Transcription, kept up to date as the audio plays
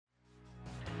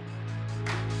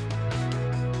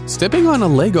Stepping on a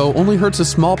Lego only hurts a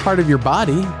small part of your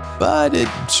body, but it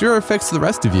sure affects the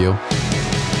rest of you.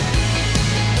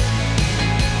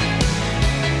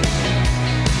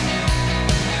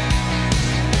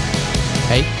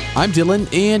 Hey, I'm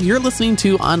Dylan, and you're listening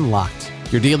to Unlocked,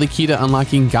 your daily key to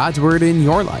unlocking God's Word in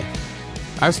your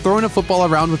life. I was throwing a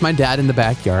football around with my dad in the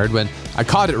backyard when I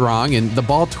caught it wrong, and the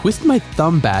ball twisted my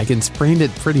thumb back and sprained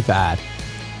it pretty bad.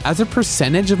 As a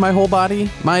percentage of my whole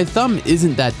body, my thumb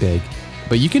isn't that big,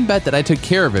 but you can bet that I took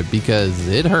care of it because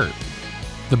it hurt.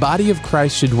 The body of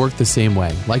Christ should work the same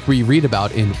way, like we read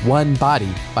about in One Body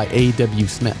by A.W.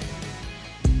 Smith.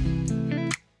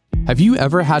 Have you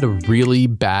ever had a really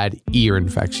bad ear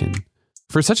infection?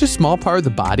 For such a small part of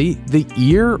the body, the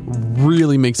ear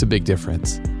really makes a big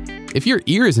difference. If your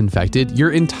ear is infected,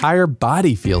 your entire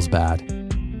body feels bad.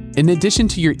 In addition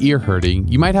to your ear hurting,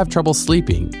 you might have trouble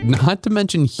sleeping, not to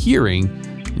mention hearing,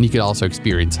 and you could also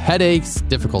experience headaches,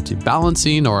 difficulty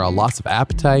balancing, or a loss of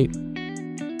appetite.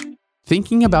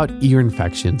 Thinking about ear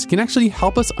infections can actually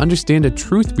help us understand a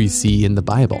truth we see in the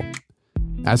Bible.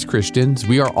 As Christians,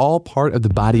 we are all part of the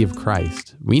body of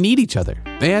Christ. We need each other.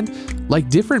 And like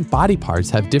different body parts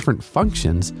have different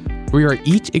functions, we are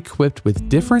each equipped with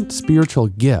different spiritual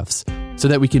gifts so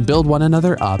that we can build one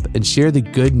another up and share the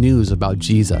good news about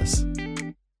Jesus.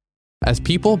 As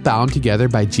people bound together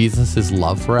by Jesus'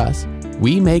 love for us,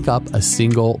 we make up a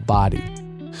single body.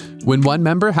 When one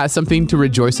member has something to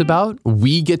rejoice about,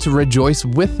 we get to rejoice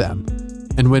with them.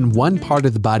 And when one part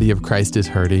of the body of Christ is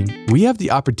hurting, we have the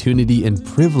opportunity and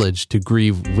privilege to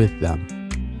grieve with them.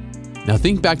 Now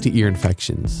think back to ear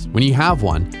infections. When you have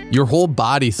one, your whole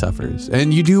body suffers,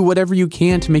 and you do whatever you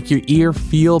can to make your ear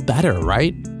feel better,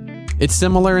 right? It's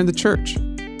similar in the church.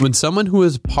 When someone who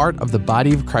is part of the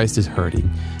body of Christ is hurting,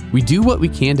 we do what we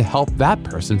can to help that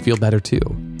person feel better too.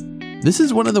 This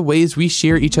is one of the ways we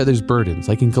share each other's burdens,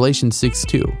 like in Galatians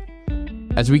 6:2.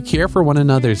 As we care for one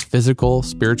another's physical,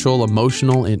 spiritual,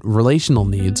 emotional, and relational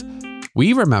needs,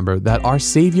 we remember that our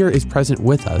Savior is present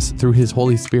with us through His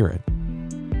Holy Spirit.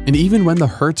 And even when the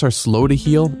hurts are slow to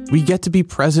heal, we get to be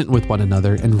present with one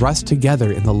another and rest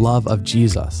together in the love of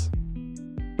Jesus.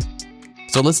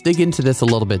 So let's dig into this a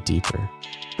little bit deeper.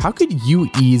 How could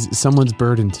you ease someone's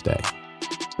burden today?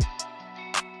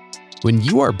 When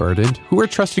you are burdened, who are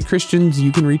trusted Christians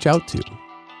you can reach out to?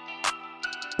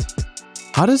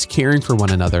 How does caring for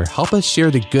one another help us share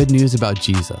the good news about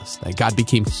Jesus, that God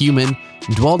became human,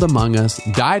 dwelled among us,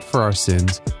 died for our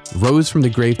sins, rose from the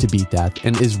grave to beat death,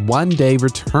 and is one day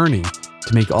returning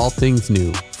to make all things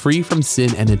new, free from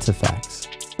sin and its effects?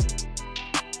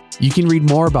 You can read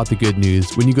more about the good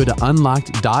news when you go to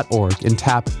unlocked.org and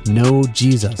tap Know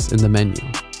Jesus in the menu.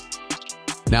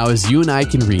 Now, as you and I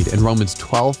can read in Romans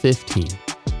 12:15,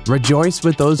 rejoice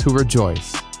with those who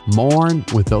rejoice, mourn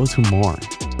with those who mourn.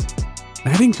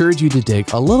 I'd encourage you to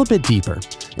dig a little bit deeper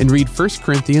and read 1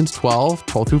 Corinthians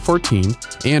 12:12-14,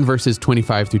 and verses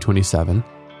 25-27,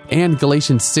 and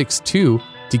Galatians 6:2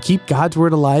 to keep God's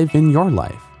Word alive in your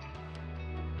life.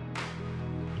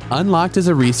 Unlocked is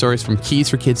a resource from Keys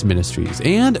for Kids Ministries,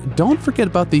 and don't forget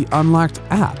about the Unlocked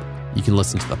app. You can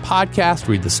listen to the podcast,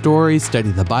 read the stories,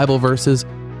 study the Bible verses,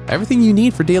 everything you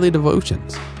need for daily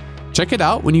devotions. Check it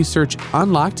out when you search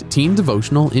Unlocked Teen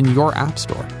Devotional in your app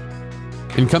store.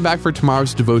 And come back for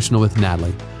tomorrow's devotional with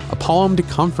Natalie, a poem to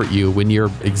comfort you when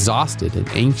you're exhausted and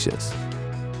anxious.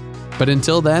 But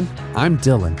until then, I'm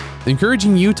Dylan,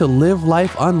 encouraging you to live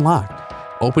life unlocked,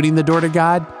 opening the door to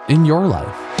God in your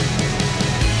life.